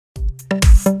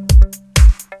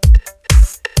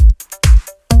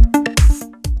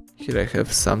Here I have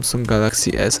Samsung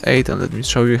Galaxy S8 and let me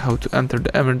show you how to enter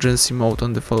the emergency mode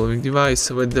on the following device.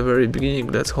 So at the very beginning,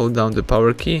 let's hold down the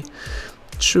power key,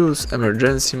 choose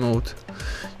emergency mode.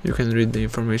 You can read the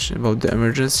information about the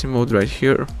emergency mode right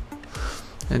here,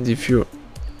 and if you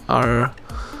are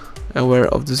aware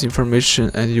of this information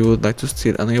and you would like to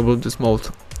still enable this mode,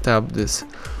 tap this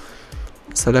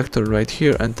selector right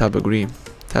here and tap agree.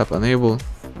 Tap enable.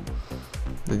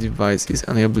 The device is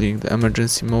enabling the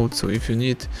emergency mode, so if you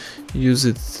need use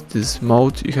this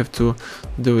mode, you have to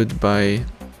do it by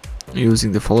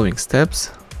using the following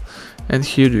steps. And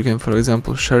here you can, for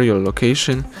example, share your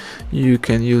location, you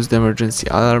can use the emergency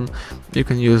alarm, you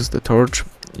can use the torch,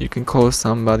 you can call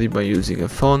somebody by using a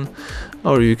phone,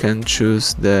 or you can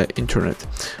choose the internet.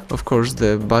 Of course,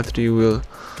 the battery will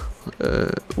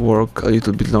work a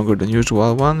little bit longer than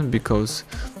usual one because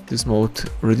this mode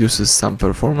reduces some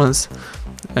performance.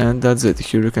 And that's it.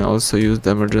 Here you can also use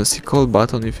the emergency call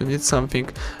button if you need something,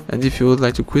 and if you would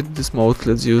like to quit this mode,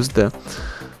 let's use the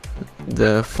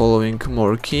following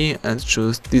more key and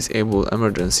choose disable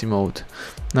emergency mode.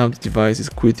 Now the device is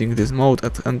quitting this mode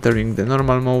and entering the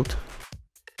normal mode.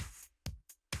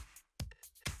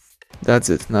 That's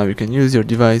it. Now you can use your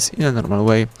device in a normal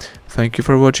way. Thank you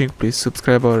for watching. Please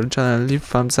subscribe our channel and leave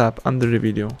thumbs up under the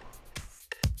video.